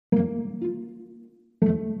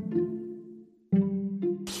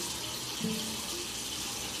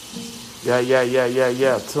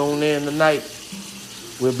Yeah. Tune in tonight.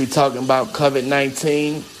 We'll be talking about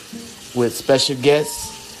COVID-19 with special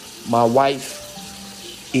guests, my wife,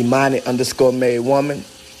 Imani_Made_Woman.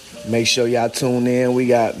 Make sure y'all tune in. We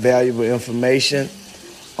got valuable information.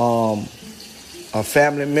 A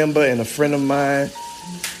family member and a friend of mine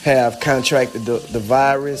have contracted the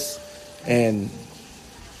virus, and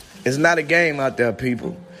it's not a game out there,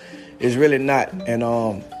 people. It's really not. And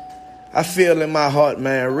I feel in my heart,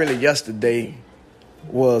 man, really yesterday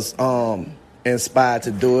was inspired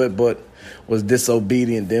to do it, but was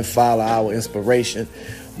disobedient, didn't follow our inspiration.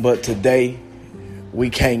 But today, we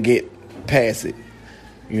can't get past it.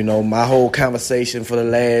 You know, my whole conversation for the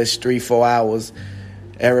last 3-4 hours,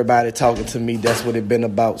 everybody talking to me, that's what it been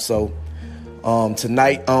about. So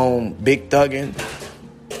tonight on Big Thuggin',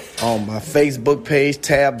 on my Facebook page,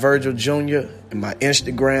 Tab Virgil Jr., and my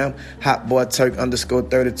Instagram,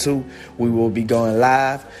 HotBoyTurk_32, we will be going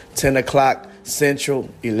live 10 o'clock Central,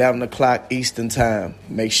 11 o'clock Eastern time.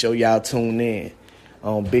 Make sure y'all tune in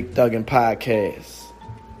on Big Thuggin' Podcast.